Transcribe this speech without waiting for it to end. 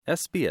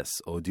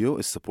SBS Audio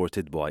is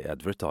supported by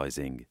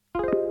advertising.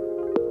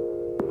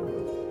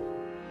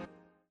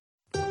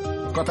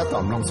 Có thể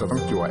tóm lòng sựต้อ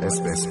งจั่ว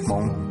SBS มอ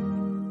ง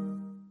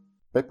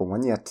ไปปุ่มว่า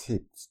เนี่ยทิ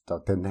ปต่อ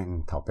เต้นหนึ่ง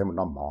เท่าไปมัน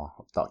น้อมหมอ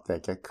ต่อใจ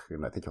แค่คืน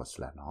เลยที่จดส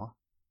แล้วเนาะ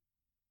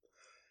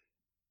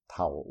เ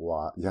ท่าว่า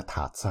อย่าถ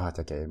าดซะจ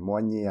ะแกมัว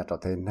เนี่ยต่อ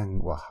เต้นหนึ่ง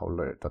ว่าเขาเล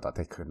ยต่อเ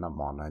ต้นคืนน้อมห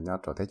มอนะเนี่ย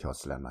ต่อเต้นจด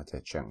สแล้วเนาะจะ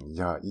จังอ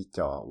ย่าอี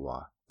จ่อว่า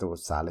ตัว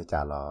สาเลยจ่า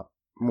ละ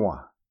มัว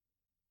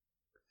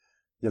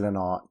อย่าเลยเน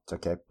าะจะ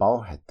แกเป้า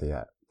ให้เตีย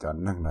จะ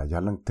นั่งนะอย่า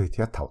ลังตื้อเ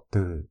ที่ยวเท่า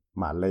ตื้อ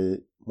มาเลย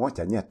มัวจ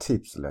ะเนี่ยทิ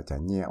ปแล้วจะ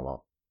เนี่ยว่า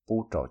ปู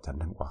โตฉัน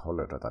ทั้งว่าเขาเล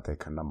ยต่อเตะ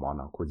ขนม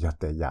นะกูยัด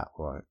เตะยา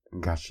ว่า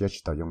กาเชียช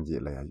ต่อยงยี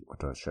เลยว่า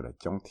ตัวเฉลย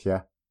จงเทีย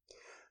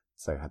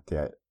ใส่หัดเตะ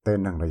เต้น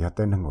หนึ่งเลยยัดเ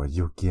ต้นหนึ่งว่า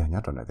ยูเกียเนี่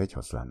ยตอนไหนได้ช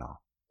ดแล้วเนาะ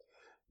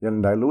ยัน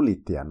ได้รู้ลิ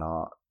เตียเนาะ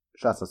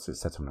ชาติสุด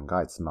เสร็จหนึ่งก็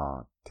อีกเนาะ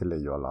ที่เลย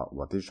อยู่ละ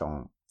ว่าที่จง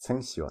เส้น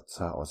สิวซ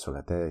ะว่าสุดเล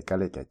ยได้ก็เ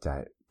ลยแก่ใจ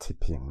ที่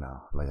เพียงเนาะ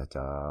เราอยากจ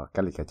ะก็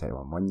เลยแก่ใจ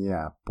ว่ามันเนี่ย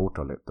ปูโต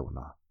เลยตัวเน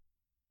าะ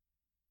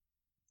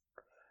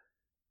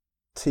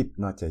ทิป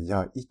น่าจะย่อ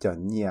อีจอ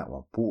เนี่ยว่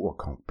าผู้ว่า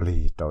ของปลี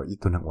ต่ออี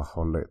ตัวนั้นว่าเข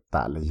าเลยต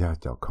าเลยย่อ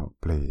จอของ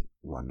ปลี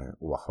ว่าเน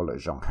ว่าเขาเลย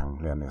จงหัง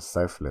เลยเนี่ยเซ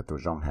ฟเลยตัว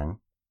จงหัง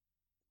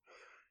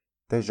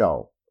แต่เรา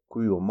กู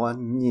อยู่มัน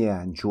เนี่ย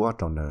จัว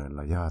ตรงนั้นเล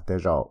ยย่อแต่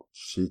เรา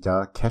ชีจะ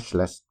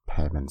cashless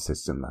payment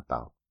system นะต่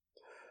อ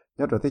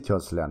ย่อตัวที่ช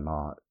ดเลยเนา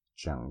ะ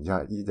จังย่อ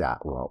อีจ่า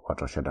ว่า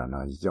ตัวเสด็จเนา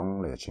ะยง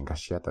เลยชิงกา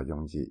เชียตัวย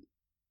งจี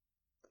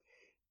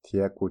เที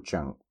ยกูจั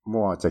งมั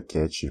วจะเก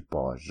จิป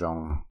อจง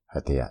ให้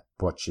เทียป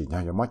วดจีเนี่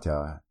ยยังมั่วจะ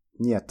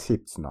เนี่ย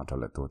tips เนาะตัว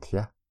เลยตัวเที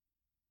ย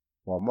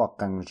ว่ามั่ว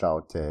กังเรา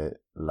จะ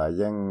เลย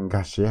ยังก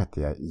าเชียเที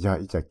ยย่อ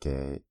อีจะเก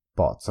ป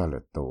อตัวเล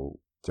ยตัว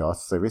จอ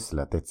service เล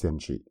ยเต็ม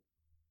จี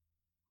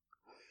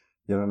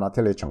ยังเรา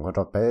ที่เลยจงก็จ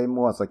ะไป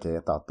มั่วจะเก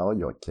ต่อต่ออ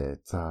ยู่เก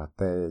จะไ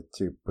ด้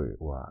จืบปือ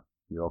ว่า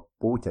อยู่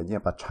ปูจะเนี่ย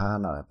ประชา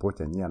เนาะปูจ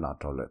ะเนี่ยเนาะ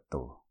ตัวเลย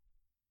ตัว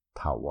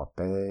ถ้าว่าไป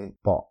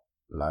ปอ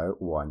แล้ว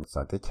วันจ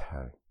ะได้เฉ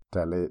ยแ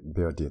ต่เลยเ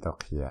บียดีต่อ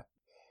เขีย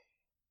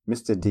มิ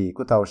สเตอร์ดี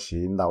กูเตาชี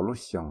นเรารู้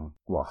ยัง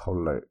ว่าเขา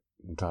เลย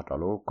จอด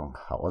รู้ของเ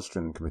ขา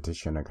Australian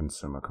Competition and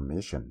Consumer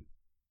Commission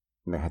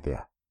ในเห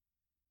ตุ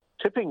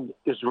Tipping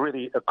is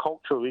really a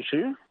cultural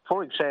issue. For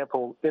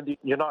example, in the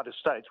United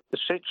States,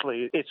 essentially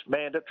it's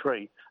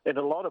mandatory. In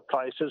a lot of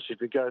places, if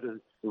you go to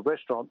a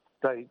restaurant,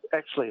 they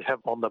actually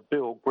have on the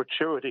bill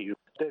gratuity.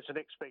 There's an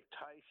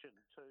expectation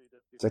too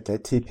that... จะแก่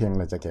ที่เพียงเ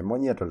ลยจะแก่มั่ว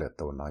เนี่ยตัวเลย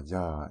ตัวน้อย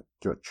ย่อ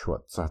จุดชวด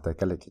ซะแต่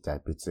ก็เลยกิจใจ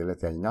ปิดซื้อเลย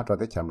แต่ยอดตัว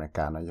ที่อเมริก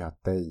านะยอด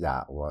เตยา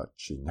ว่า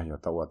จีนยอด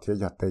ตัวที่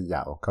ยอดเตยา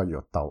ว่าเขาย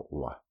อดตัว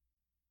ว่า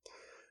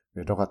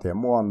vì đó có thể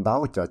mua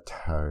đào cho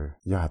chờ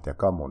giờ thì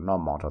có một nó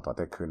mỏ cho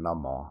tớiคืนnó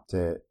mỏ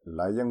chứ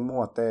lại những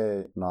mua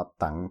tê nó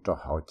tặng cho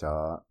họ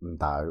cho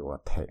đào và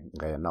thể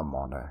cái nó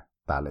mỏ này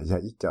ta lại giờ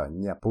ít cho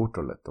nhẹ bút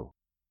rồi là tụ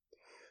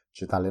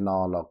chỉ ta lên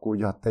nó là cú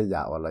giờ tê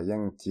giả và là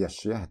những chia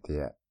sẻ thì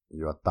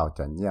giờ tàu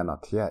cho nhẹ nó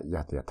thiệt giờ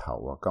thì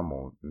thầu và có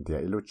một thì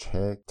lúc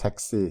xe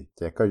taxi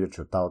chỉ có giờ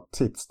chủ tàu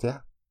tips thế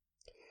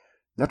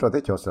nhớ cho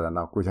tới chỗ là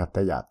nó cú giờ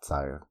tê giả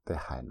giờ tê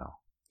hai nó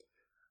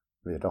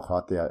vì đó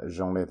khó thì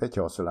dùng để thế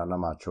chỗ sự là nó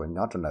mà chuẩn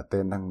nhớ trên là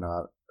tên năng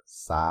nó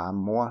xả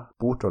mua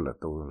bút rồi là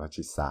tụ là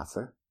chỉ xả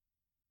chứ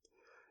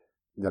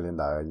giờ lên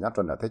đời nhớ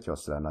trên là thế chỗ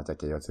sự là nó chỉ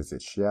kêu sự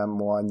share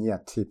mua nhẹ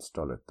tips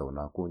rồi là tụ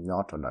nó cũng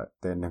nhớ trên là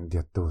tên năng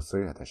điệp tụ chứ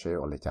hay là share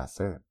ở lại trả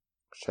chứ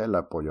share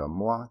là bộ giờ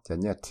mua chỉ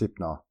nhẹ tip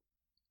nó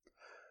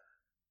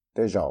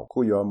để rồi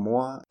cũng giờ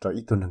mua cho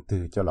ít tuần năng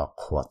từ cho là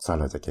khoa cho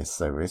là cái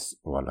service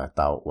hoặc là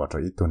tàu hoặc cho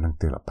ít tuần năng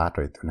từ là ba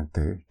cho ít tuần năng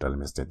từ cho là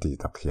Mr. D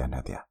tập hiện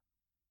này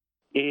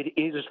It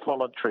is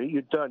voluntary.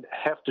 You don't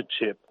have to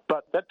tip.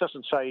 But that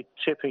doesn't say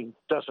tipping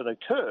doesn't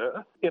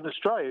occur. In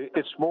Australia,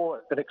 it's more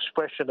an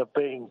expression of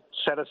being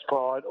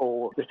satisfied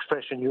or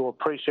expressing your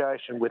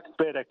appreciation with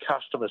better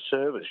customer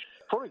service.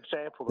 For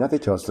example... Nhớ tới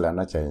chỗ là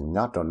nó chỉ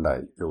nhớ trong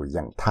đời dù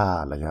dành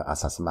tha là do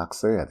asas mắc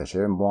sư hay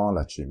là mua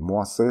là chỉ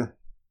mua sư.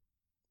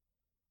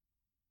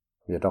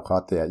 Vì đó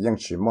có thể những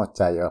chỉ mua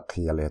chạy ở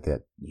khi là thì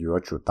dù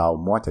chủ tàu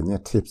mua cho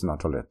những tips nó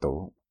cho lệ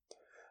tụ.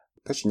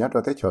 Thế chỉ nhớ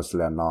tôi thấy chỗ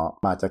là nó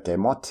mà cho cái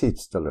more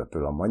tips cho lựa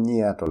tụi là more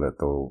nhẹ cho lựa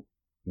tụi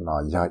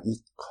nó do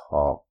ít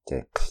khó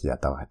cái kia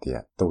tao hạt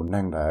tiệt tụi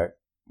năng đấy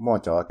mua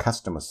cho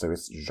customer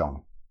service rong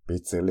bị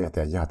xử lý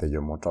thì giờ thì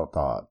dùng một chỗ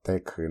tao thế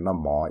cứ nó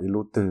mò ít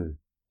lúc tư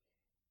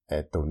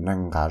tụi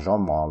năng cả rõ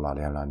mò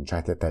là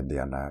trái thế tại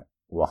địa này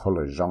và họ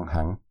lời rong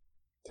hàng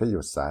thế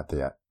dù sao thì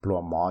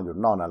plua mò dù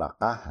nó là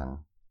cá hàng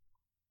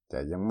thì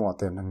những mua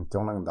tên năng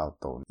trong năng đầu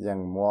tụi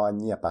những mua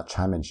nhẹ bà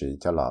cha mình chỉ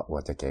cho là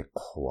và cho cái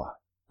khóa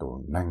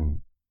tụ năng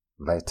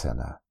later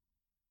nè.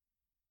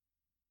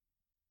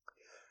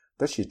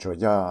 Đó là cho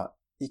do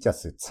ít cho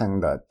sự tăng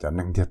là cho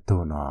năng điệp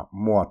tụ nó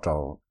mua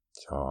cho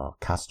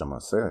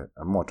customer service,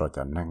 mua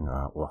cho năng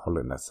và họ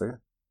lên là service.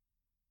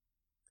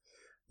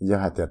 Giờ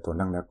hai điệp tụ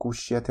năng là cú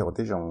share theo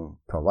cái dòng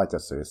provide cho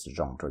service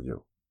dòng cho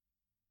you.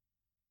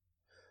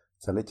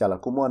 Sẽ lấy cho là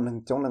cú mua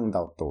năng trong năng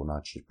đầu tụ nó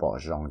chỉ bỏ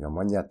dòng cho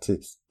mỗi nhà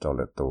tips cho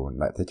là tụ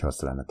lại thế cho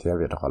là nó theo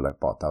việc họ lại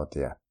bỏ tàu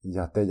tiền.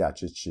 Giờ tới giờ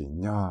chỉ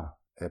nhau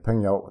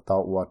朋友到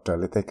我这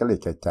里在这里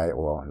个在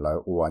我来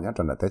我呢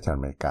真的在这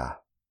没干，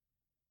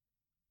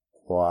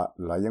我 và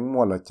là những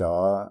mua là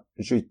cho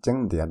duy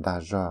chân điện đa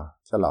ra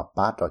cho là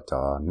bát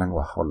cho năng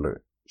và hậu lự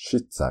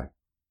shit rồi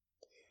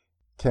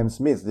Cam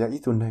Smith ya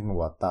ít năng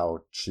và tàu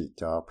chỉ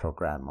cho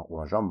program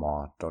và rõ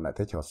mò cho này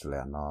thế cho sự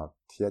nó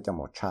thiết cho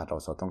một chat ở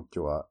sau trong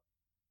chùa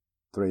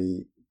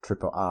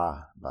 3RRR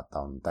và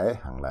tàu tế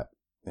hàng lệ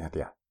nè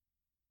đi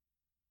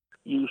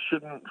You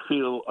shouldn't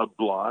feel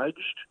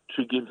obliged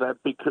to give that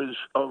because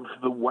of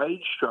the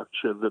wage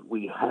structure that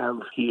we have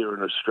here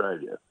in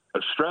Australia.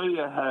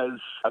 Australia has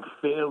a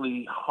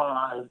fairly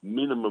high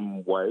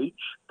minimum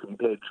wage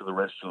compared to the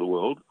rest of the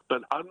world,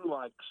 but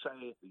unlike,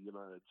 say, the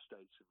United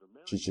States of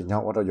America... Chỉ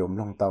nhau ở dùng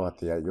long tàu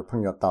thì dùng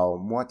phong nhau tàu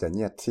mua cho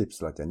nhẹ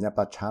tips là cho nhẹ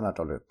bắt chán ở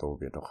trong lượt tàu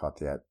việc đó họ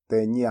thì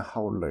tê nhẹ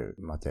hậu lử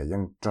mà cho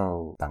dân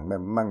trâu tặng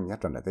mềm măng nhé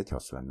trong này tới chỗ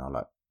là nó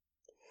lại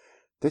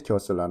thế chỗ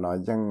là nó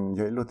dân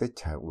dưới lúc tới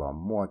chạy và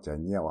mua cho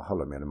nhẹ và hậu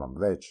lử mình mà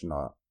về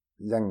nó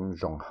dân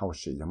rong hậu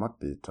sĩ cho mất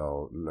bị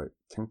trâu lử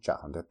chẳng trả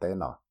để tế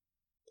nó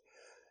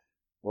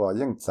và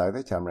dân chạy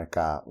tới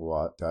America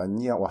và cho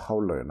nhẹ và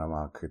hậu lử nó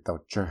mà cứ tàu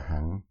chơi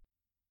hàng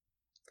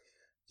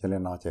cho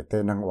nên nó chỉ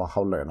tên năng và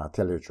hậu lệ nó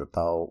theo liệu chủ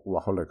tàu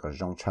và hậu lệ có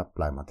rong chắp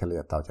lại mà theo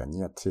liệu tàu cho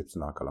nhẹ tips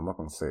nó có là một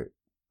công sự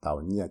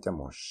tàu nhẹ cho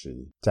một sĩ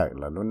chạy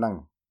là luôn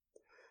năng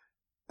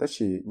thế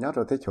thì nhớ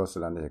rồi thế chỗ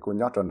sự là này cũng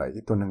nhớ rồi này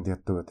ít tuần năng thiệt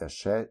tôi để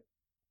sẽ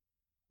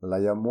là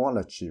giờ mua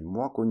là chỉ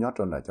mua cũng nhớ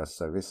rồi này cho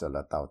service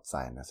là tàu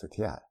chạy là sự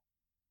thiệt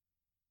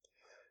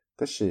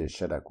thế thì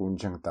sẽ là cũng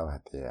chẳng tàu hạt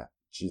thiệt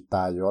chỉ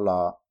ta yếu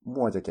là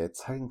mua cho cái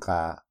chân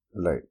cả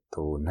lợi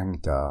thủ năng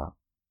cho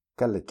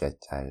cái lợi cái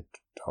chạy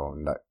cho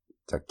lợi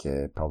cho cái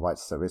provide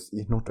service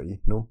ít nút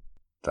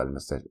rồi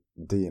Mr.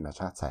 D là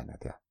sát sai nữa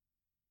thiệt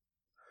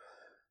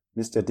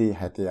Mr. D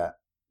hay thiệt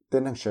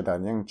tên năng sẽ là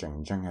những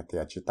chẳng hay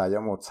thiệt chỉ ta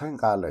có một chân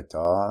cả lợi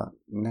cho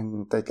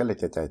nên tới cái lợi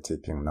cái chạy chỉ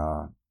phiền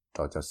nó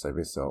cho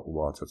service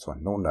và cho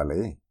chuẩn nôn là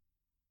lấy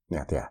nè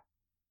thiệt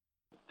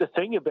The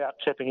thing about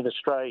tapping in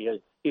Australia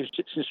is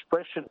its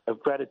expression of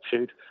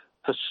gratitude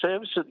for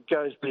service that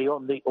goes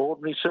beyond the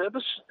ordinary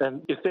service.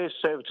 And if their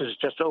service is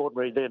just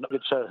ordinary, then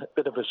it's a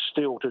bit of a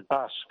steal to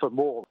ask for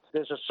more.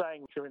 There's a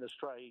saying here in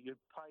Australia, you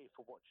pay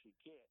for what you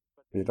get.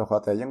 Vì đó họ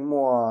thấy những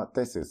mua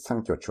tới sự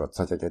sang chuột chuột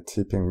cho cái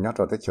tipping nhớ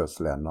rồi tới chiều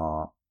là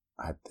nó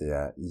hay thì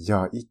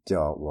do ít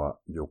cho và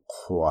yêu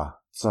khoa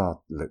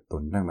cho lực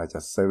tổn năng là cho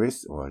service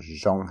và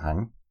rong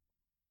hàng.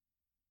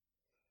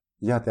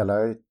 Giờ thì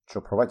lại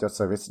cho provide cho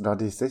service đó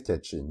đi sẽ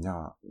chỉ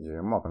nhau,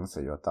 nhưng mà vẫn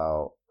sử dụng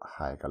tao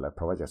hay cái là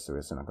provide cho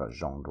service nó có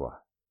rong đùa.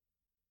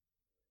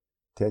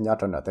 Thế nhớ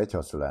trong đó tới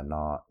chiều là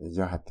nó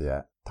giờ thì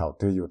thầu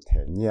tư yêu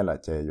thế nhẹ là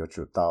chỉ yêu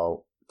chủ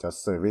tao cho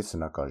service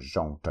nó có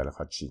rong trời là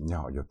họ chỉ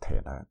nhau yêu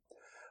thế này.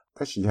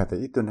 Thế chỉ là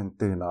ít tuần năng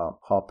từ nó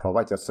họ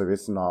provide cho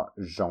service nó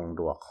rong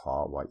đùa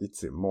họ và ít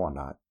chỉ mua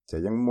nó chỉ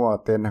những mua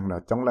tên năng nó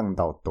trong lần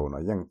đầu tụ nó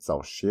những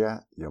giàu xe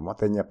yêu mà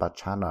tên nhà bắt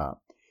chán nó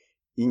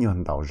ít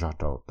nhân đầu ra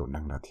đầu tụ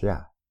năng nó thiệt.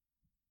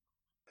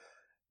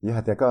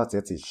 Giờ thì có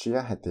chỉ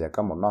xe hay thì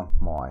có một năm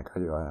mỏi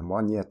cái rồi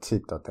mỗi nhà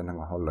tip đầu tên năng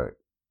họ lợi.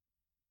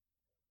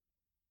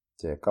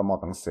 Chỉ có một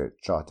bằng sự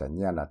cho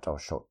nhà là trâu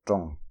sổ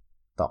trong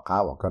tỏ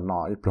cá và cái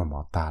nó ít pro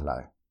mỏ ta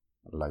lại.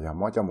 Là giờ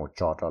mỗi cho một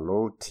trò cho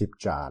lú tip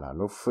trả là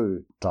lú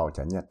phư trò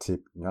cho nhà tip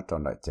nhớ trò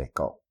lại chạy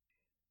cậu.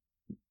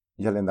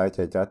 Giờ lên đây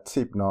chạy cho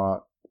tip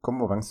nó có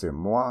một bằng sự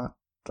mua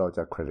trò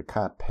cho credit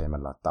card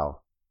payment là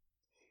tàu.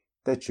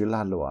 Thế chú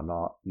là lụa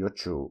nó yếu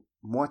chủ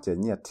mua chạy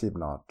nhà tip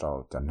nó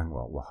trò cho năng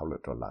vào và hậu lực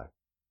trò lại.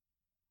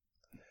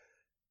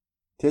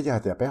 Thế giờ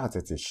thì bé họ sẽ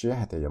chỉ share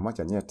hay thì mỗi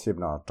chạy nhà tip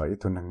nó trò ít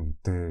thu năng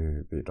từ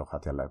vì trò họ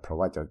thì lại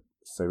provide cho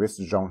service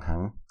rong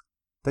hàng.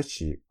 Thế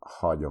chỉ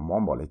họ dùng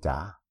món bỏ lấy trả.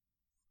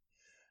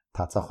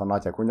 Thật ra họ nói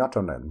cho cô nhớ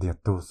trong này liệt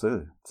tu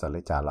sư sẽ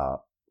lấy trả là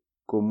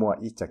cô mua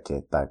ít cho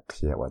kể tại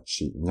kia và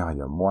chỉ nhau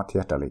dùng mua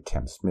thiết trở lại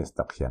Cam Smith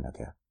đặc hiện này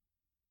thế.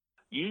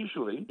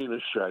 Usually in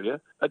Australia,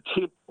 a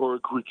tip or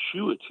a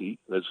gratuity,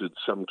 as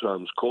it's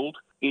sometimes called,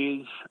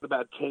 is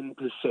about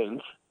 10%.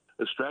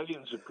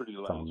 Australians are pretty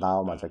lazy. Trong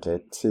nào mà cho cái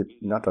tip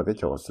nhớ trong cái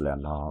chỗ là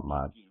nó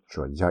mà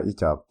chủ yếu ít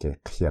cho cái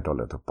kia đó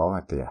là thuộc bảo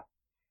hạt tiền.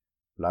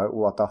 Lại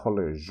qua tao họ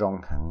lấy rong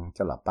hàng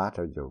cho là ba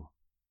cho dù.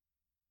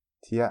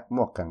 Thì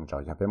mua cần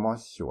cho bé mua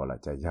sửa là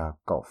cho giờ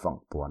cậu phẳng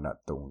buồn ở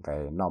tụng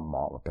cái nó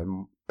mỏ và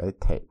bé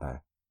thể này.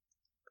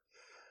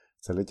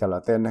 Sẽ lấy cho là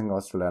tên năng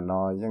Australia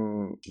nó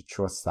nhưng chỉ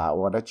chua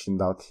xạo và đã chín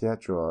đầu thiết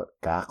chua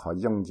cả khó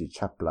dùng gì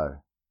chấp lời.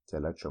 Chỉ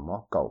là chua mua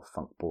cậu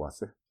phẳng buồn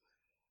chứ.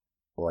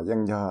 Và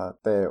nhưng giờ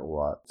tên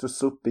và chút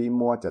chút bí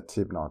mua cho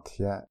tip nó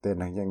thiết tên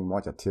năng nhưng mua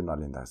cho tip nó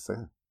lên đại sư.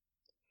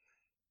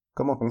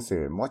 Có một phần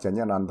sự mua cho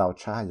nhân ăn đào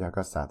cha giờ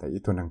có xả thì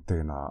ít thu năng từ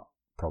nó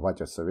provide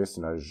cho service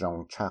nó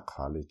rong chắc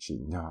họ lý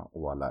chỉ nhau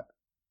và lại.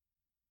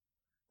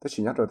 Thế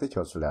chỉ nhớ rồi tới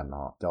chỗ là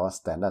nó cho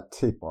standard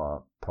tip và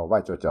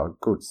provide cho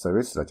good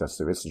service là cho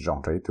service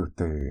rong trái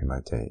từ mà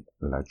chạy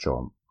là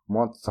cho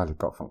mua sao lý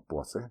cậu phẳng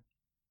bùa chứ.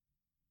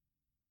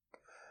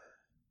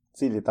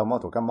 Chỉ lý tao mua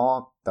tụ cái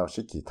mua tao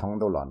sẽ kỳ thông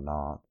đâu là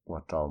nó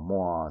và cho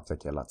mua cho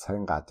cái là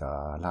chân cả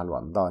cho là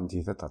luận đòn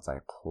chỉ sẽ giải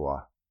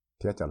khoa.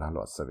 Thế cho là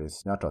luật service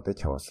nhớ rồi tới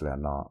chỗ là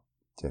nó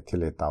chỉ thì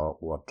lý tao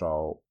và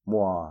cho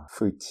mua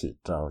phu chỉ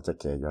cho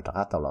cái giờ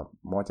trả tao là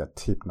mua cho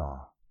tip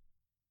nó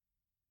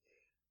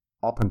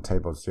open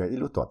table xưa ít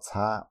lúc tuột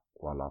xa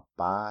hoặc là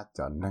ba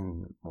cho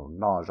nên một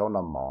nọ rau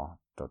nó mỏ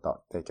rồi tạo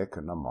tê cái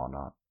khử nó mỏ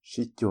nó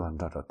xí chuồn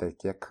rồi tê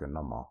cái khử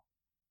nó mỏ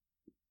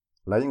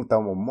lấy những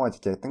tàu một mua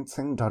cái tính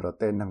xứng rồi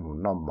tê nên một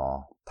nó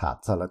mỏ thả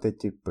cho là tê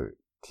chữ bự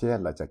thế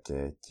là cho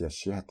cái chia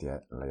sẻ thì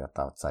là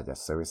tạo ra cho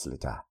service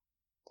là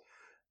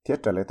thế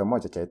trở lại tàu mua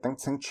cái tính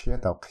xứng chia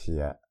tàu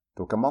kia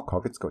tụ cái móc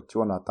covid của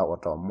chúa nó tàu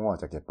ở mua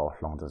cái bảo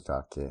lòng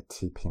cho cái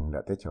tipping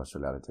là tê cho số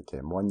là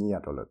cái mua nhiều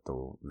rồi là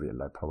tụ vì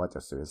là provide cho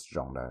service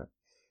rộng là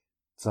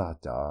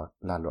cho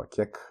là luật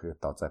cáiคือ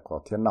ต่อจากความ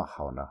ที่น่าเข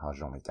านะเขา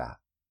จงเลยจ้ะ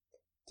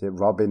ที่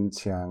Robin เ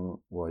ชียง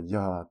ว่า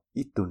ย่อ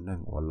อีตัวหนึ่ง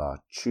ว่าเรา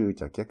ชื่อ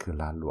จะก็คือ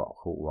ลาลวก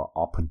หัว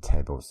Open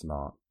Tables เน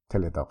าะที่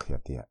เราต้องเขีย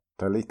นเดียแ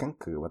ต่ลีกัน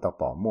คือว่าต้อง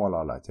บอกมั่วเรา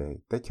ละจะ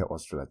ได้เขียนออ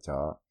สเตรเลียจะ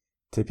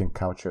Tipping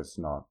Cultures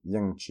เนาะ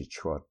ยังจี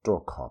ชัวตัว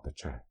ขอไปเ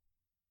จอ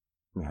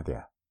มีอะไร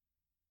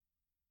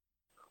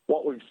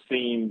What we've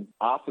seen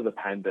after the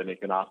pandemic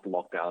and after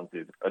lockdowns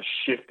is a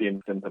shift in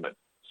sentiment.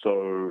 So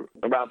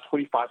around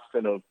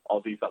 25% of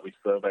Aussies that we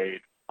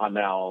surveyed are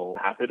now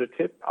happy to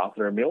tip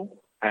after a meal.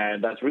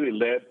 And that's really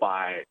led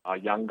by our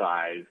young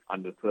guys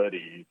under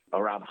 30s,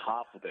 around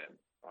half of them.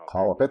 เข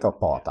าไปต่อ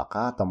ปอตาก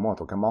าต่อมอ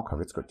ตัวแกมอค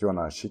วิสก็จว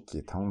นชิกิ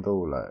ทั้งดู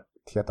เลย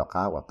เทียตาก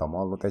าว่าต่อมอ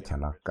รู้ได้ช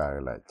นะเกย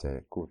เลยเจ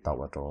กูต่อ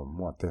ว่าตัว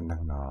มัวเต้นนั่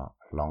งเนาะ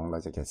ลองแล้ว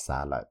จะเกษา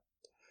เลย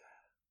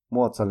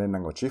มัวจะเล่นนั่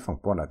งก็ชีฝั่ง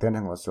ปนเต้น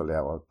นั่งก็สุดแล้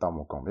วต่อม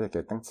อกงไปเก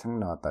ตั้งชั้น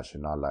เนาะแต่ช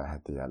นะเลยให้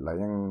เดียแล้ว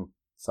ยัง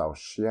เจ้า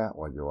เชีย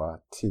ว่าอยู่ว่า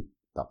ที่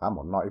ตากาหม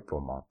ดน้อยโปร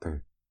โมท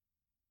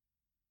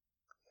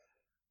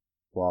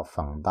ว่า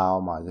ฝั่งดาว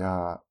มาย่า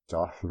จ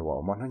อหลวง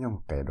มันยัง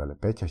เกยโดยเลย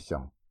เป๊ะเฉย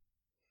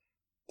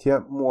เทียบ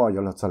มัวอ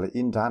ยู่เราจะเลย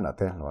อินจ้าเ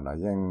ต้หลวงนะ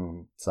ยัง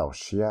เจ้า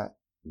เชีย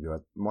อยู่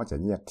มัวจะ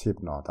เงียบทิพ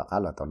ย์เนาะตากา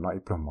เลยตัวน้อย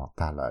โปรโมท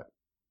ตาเลย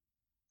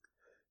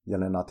ยัง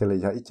เลยเนาะที่เลย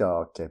ย่าอีจอ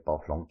เก็บเอา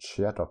ลงเ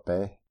ชียตัวเป๊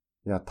ะ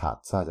ย่าถัด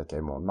ซาจะเก็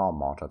บหมูนอ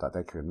มอจะไ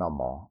ด้คือนอ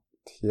มอ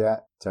เทีย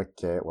จะเ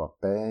ก็บว่า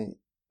เป๊ะ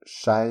ใ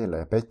ช้เล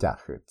ยเป๊ะจาก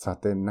คือจะ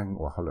เต้นนั่ง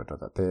ว่าเขาเลยจะ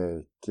ได้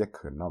เกี่ย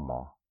คือนอมอ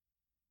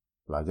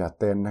แล้วย่าเ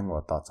ต้นนั่งว่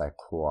าต่อใจ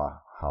ครัว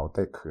เขาไ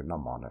ด้คือนอ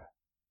มอเลย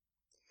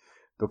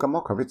ตัวก็มอ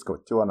ควิสก็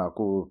จวนนะ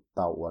กูเ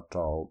ต่าว่าเร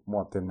ามั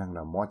วเต้นนั่งน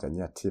ะมัวจะเ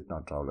งียบทิพย์เนาะ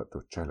เราเลยตั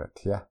วเจอเลยเ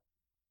ที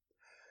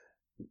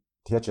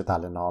ยจะตา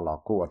เลยเนาะเรา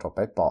กูว่าเราไป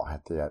ปอกให้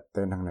เทียเ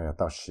ต้นนั่งเนี่ย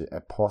ต่อชี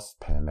post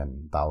payment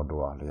ดาวดั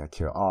วหรือ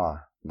QR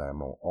เลย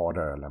มู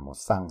order เลยมู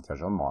สั่งจะ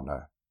รู้หมดเล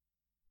ย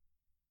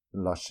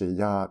เราชี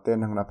ยาเต้น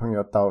นั่งนะเพิ่งจ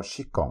ะต่อ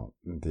ชีกง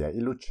เดี๋ยว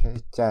อีลูเช่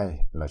ใจ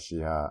เราชี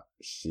ยา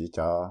ชีจ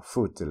ะ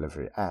food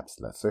delivery apps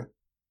เลยสิ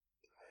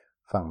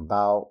ฝั่งด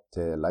าวจ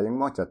ะเรายัง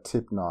มัวจะทิ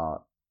ปเนาะ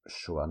ช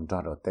วนเ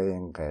ราเต้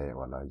นเกย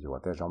ว่าเราอยู่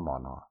เต้นรู้หมด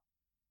เนาะ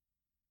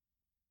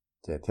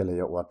เจ้าที่เร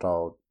าว่าเรา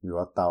อยู่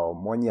ว่าเรา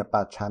มัวเนี่ยป้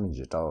าช้ามี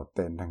จีเราเ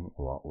ต้นนั่ง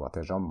ว่าเ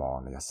ต้นรู้หมด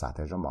เลยสาเ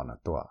ต้นรู้หมดนะ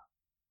ตัว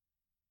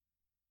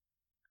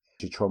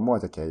จีชัวมัว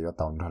จะเกยว่า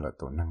ตอนเรา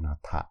ตัวนั่งนะ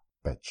ถัก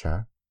ไปเชื่อ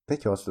แต่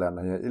ชัวร์แล้วเ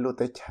นี่ยอีลูเ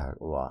ต้นเชื่อ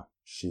ว่า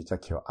ชีจะ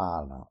QR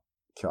เนาะ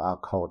QR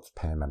code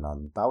payment นั่น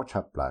ดาว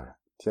ชับเลย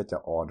ที่จะ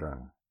order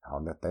เขา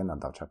เนี่ยเต้นนั่น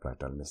ดาวชับเลย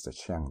โดย Mr.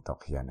 Chang ตก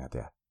เขียนเนี่ยเ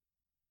ดีย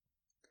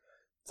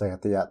这个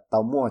的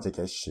到末这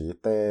个时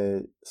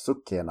的苏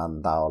格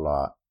兰到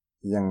了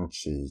ยัง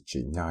chỉ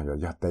nhau有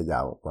要得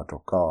要我这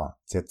个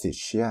这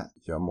些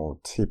有冇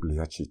tip 里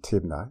去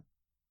tip 呢？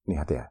你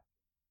好的。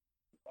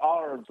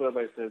Our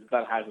survey says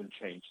that hasn't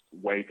changed the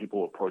way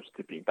people approach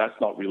tipping. That's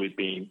not really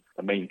been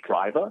the main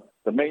driver.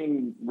 The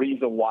main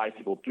reason why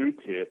people do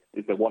tip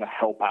is they want to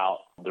help out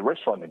the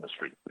restaurant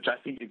industry, which I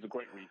think is a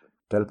great reason.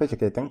 这里这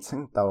个等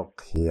层到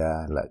去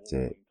了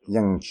这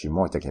ยัง只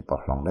莫这个不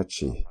弄得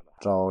起。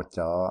เราจ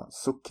ะ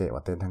สุขเกว่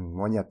าเต้นทั้ง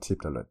มัวเนี่ยทิพ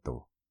ย์เลยตัว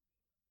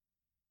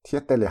เทีย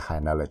เตลิหาย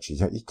นั่นเลยจี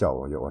จะอีเจ้า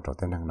อยู่ว่าเราเ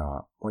ต้นทั้งเนาะ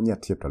มัวเนี่ย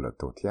ทิพย์เลย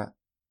ตัวเทีย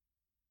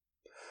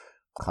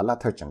เขาละ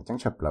เธอจัง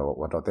ชับเรา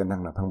ว่าเราเต้นทั้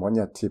งเนาะพังมัวเ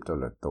นี่ยทิพย์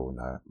เลยตัว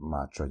นะม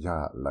าจะย่า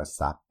เลยส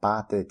าป้า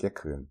เตะแก่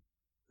คืน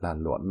ละ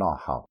หลวงนอ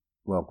เขา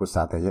ว่ากุศล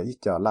แต่ยังอี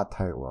เจ้าละเธ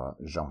อว่า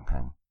จงหั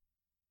ง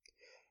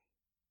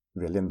เ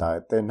วลินได้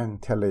เต้นทั้ง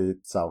เทเล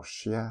เจ้าเ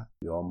ชีย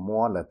อยู่มั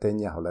วเลยเต้นเ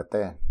นี่ยเขาเลยเ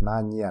ต้นน่า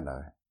เนี่ยเล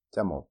ยจ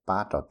ะหมดป้า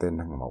ต่อเต้นห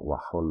นึ่งหมดว่า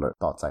เขาเลย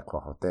ต่อใจกว่า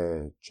เขาเต้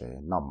เจ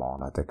น้ำมอ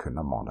นะเต้คือ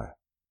น้ำมอเลย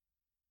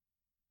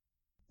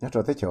เนี่ยตั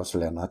วที่เขียวสุด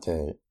เลยนะเจ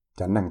จ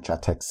ะนั่งจาก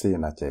แท็กซี่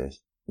นะเจ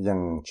ยัง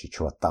ชิ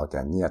ชัวเต่าจะ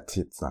เงียบ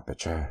ทิพย์นะไป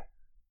เจอ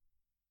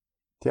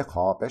ที่เข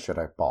าไปช่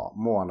วยปอ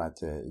มั่วนะเ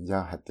จย่า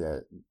ให้เจ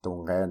ตรง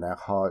ไงนะ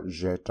เขาเ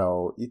จเจ้า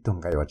อีตรง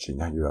ไงว่าจี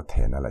น่าอยู่เท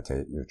นั่นแหละเจ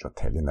อยู่จุดเ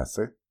ทลินนะ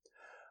ซึ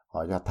เขา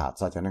อยากถาม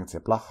จะนั่งเจ็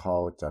บละเขา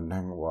จะ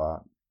นั่ง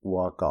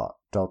ว่าก็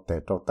เจ้าเตะ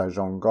ร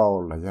งเก้า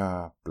เลยย่า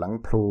ปลัง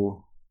พลู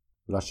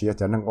เราเชื่อ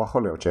จะนึกว่าเขา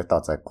เหลียวเจต่อ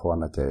ใจควร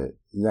นะเจ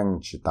ยัง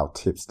จิตเอา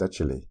ทิปส์ได้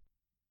ชิลี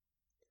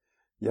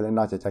ยังเลย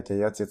น่าจะเกี่ยว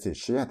กับสิ่ง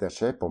เชื่อแต่เ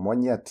ชื่อผมว่า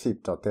เนี่ยทิป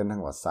จะเต้นนึก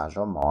ว่าสาร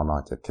หมอน่า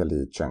จะเท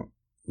ลีจัง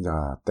อย่า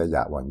แต่อย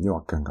ากว่ายั่ว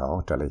กันเขา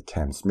จะเลยแค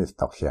มสมิธ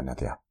ตอกเขียนนะเ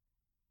ดีย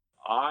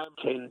I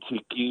tend to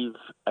give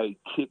a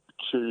tip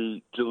to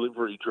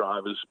delivery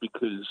drivers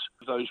because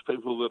those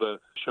people that are,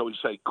 shall we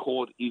say,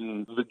 caught in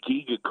the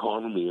gig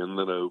economy and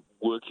that are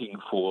working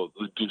for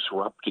the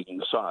disrupting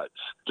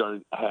sites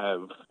don't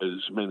have as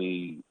many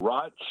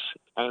rights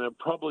and are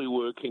probably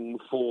working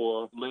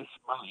for less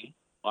money.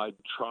 I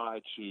try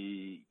to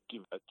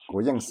give a tip.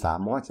 我用啥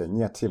么就你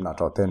听那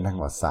着对那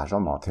我啥着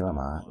毛听了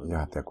嘛，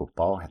要得个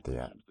包还得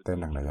对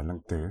那个要能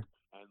得。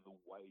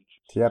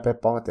ที่ไป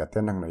ป้อแต่เต้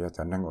นนั่งเลยจ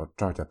ะนั่งว่า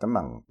จอยจะตั้ง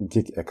มั่ง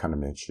gig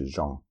economy ชีจ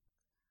ง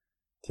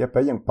ที่ไป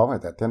ยังป้อ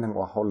แต่เต้นนั่ง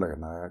ว่าเขาเลย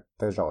นะแ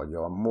ต่รอย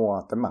มัว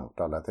ตั้งมั่งจ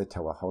อแล้วแต่ชา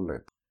วเขาเลย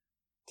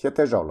ที่แ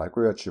ต่รอเลยกู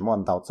จะชิมอน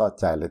ดาวจ่อใ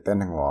จเลยเต้น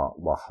นั่ง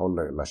ว่าเขาเล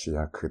ยละเสีย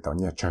คือตอน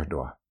นี้เจอดั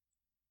ว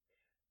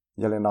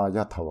ยังเลยนอย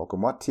าถาวกู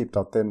มัดทิพย์ต่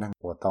อเต้นนั่ง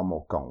ว่าต่อหม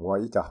กกล่องว่า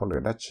อีจะเขาเลย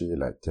ได้ชี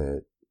เลยเจ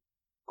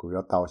กูจ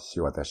ะต่อชี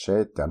ว่าแต่เช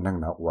จะนั่ง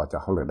นะว่าจะ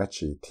เขาเลยได้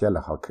ชีเที่ยแล้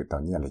วเขาคือตอ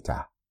นนี้เลยจ้ะ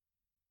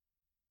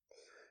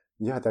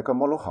giờแต่ก็ไ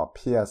ม่รู้เขาเ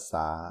พี้ยส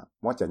า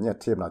ว่าจะเนี่ย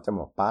ทีมเราจะหม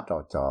ดป้าเรา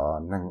จะ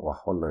นั่งว่า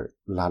เขาเลย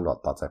ลาหลอด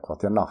ต่อจากคน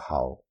ที่นอกเขา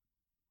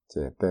จ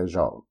ะเตะเร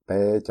าเตะ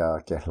จะ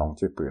เก็บลง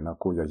จีปืนนะ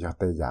กูอยาก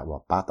เตะอยากว่า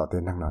ป้าต่อเตะ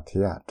นั่งเราเ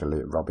ที่ยจะเล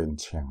ยโรบิน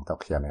เชียงต่อ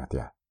เคียนเนี่ยเดี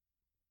ย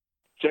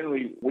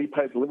Generally, we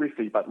pay a delivery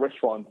fee, but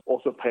restaurants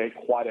also pay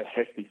quite a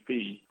hefty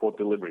fee for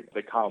delivery.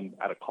 They come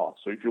at a cost.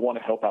 So if you want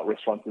to help out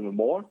restaurants even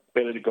more,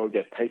 better to go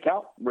get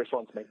takeout.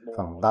 Restaurants make more.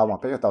 ฝั่งดาวมัน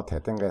เป็นตัวเท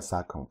ตั้งแต่สา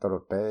ของตั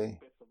วเป้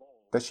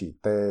แต่สิ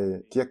เตะ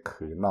เกี่ย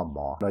คือนอหม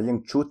อเรายัง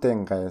ชูเต็ง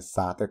ไงซ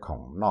าเตขอ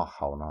งนอเข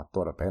าเนาะตั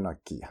วเราไปนอ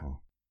กี่หัง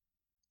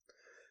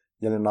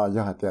ยันนอย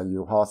อดแต่อ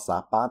ยู่พอสา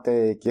ป้าเตะ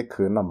เกี่ย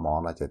คือนอหมอ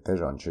นะจะเตะ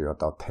ร้อนชิว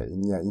ต่อเท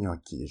เนี่ยอีหัว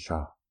กี่ชอ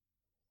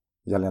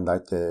ยันได้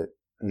จะ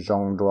จ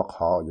งรัวเข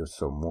าอยู่ส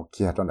มุเ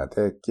กี่ยตอนไหนเต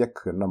ะเกี่ย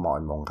คืนนอหมอ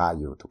มงกา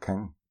อยู่ทุกครั้ง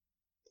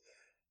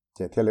จ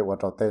ะเที่ยวเรียกว่า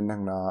ตัวเต้นนั่ง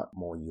เนาะโ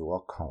มอยู่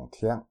ของเ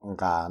ที่ยง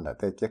กาแต่เ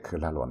ตะเกี่ยคืน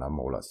ละหลวนะโม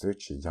ละซื้อ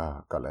ชียอ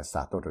ก็เลยซ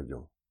าตัวเราอ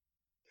ยู่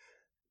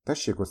แต่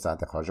สิกุศลแ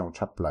ต่เขาจง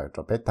ชับเลยจ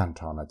ะไปตันท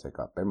อนะจะ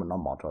ก็ไปมันน้อง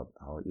หมอจะเ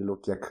ขาอีลูก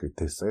เกี่ยคือ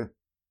ที่ซื้อ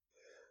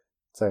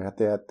จะเต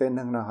ะเต้น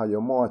นั่งนะเขาอยู่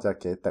มั่วจะ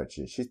เกิดแต่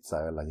จีชิดใจ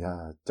เลยย่า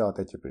เจ้าแ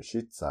ต่จีบชิ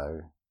ดใจ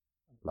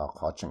เราข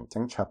อจึ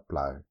งชับเล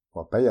ย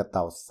ว่าไปอย่าเต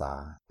าสา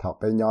ถ้าไ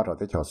ปย่อเราไ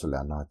ด้โชว์สุดแ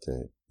ล้วนะจะ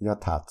ย่อ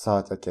ถาดซอ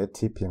จะเกิด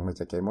ที่เพียงเรา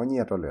จะเกิดมั่วเงี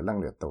ยเราเหลือลัง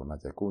เหลือตัวนะ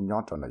จะกู้ย่อ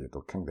จนเราอยู่ตั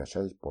วแข็งเดี๋ยวใ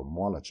ช้ปม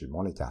มั่วเราจีมั่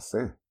วเลยจะ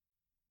ซื้อ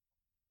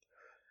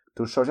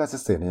ตัวโซเชียล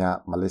เสียเนี่ย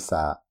มาลิซ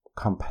า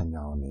คอมพา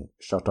นีนี่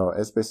ชอตเอา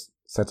SBS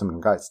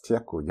Settlement Guides ที่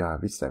กูอยาก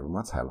วิจัยม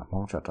าใช้ละมอ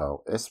งชอตเอา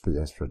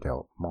SBS Radio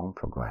มองโป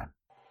รแกรม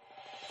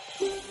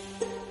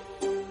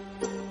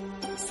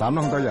สาม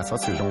น้องตัวอยากสอด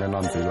สื่อตรงในน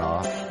อนสีหล่อ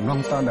น้อง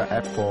ตัวใน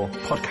Apple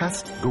Podcast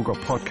Google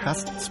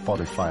Podcast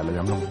Spotify และ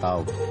ยังน้องเต้า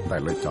ได้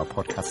เลยจอ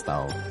Podcast เต้า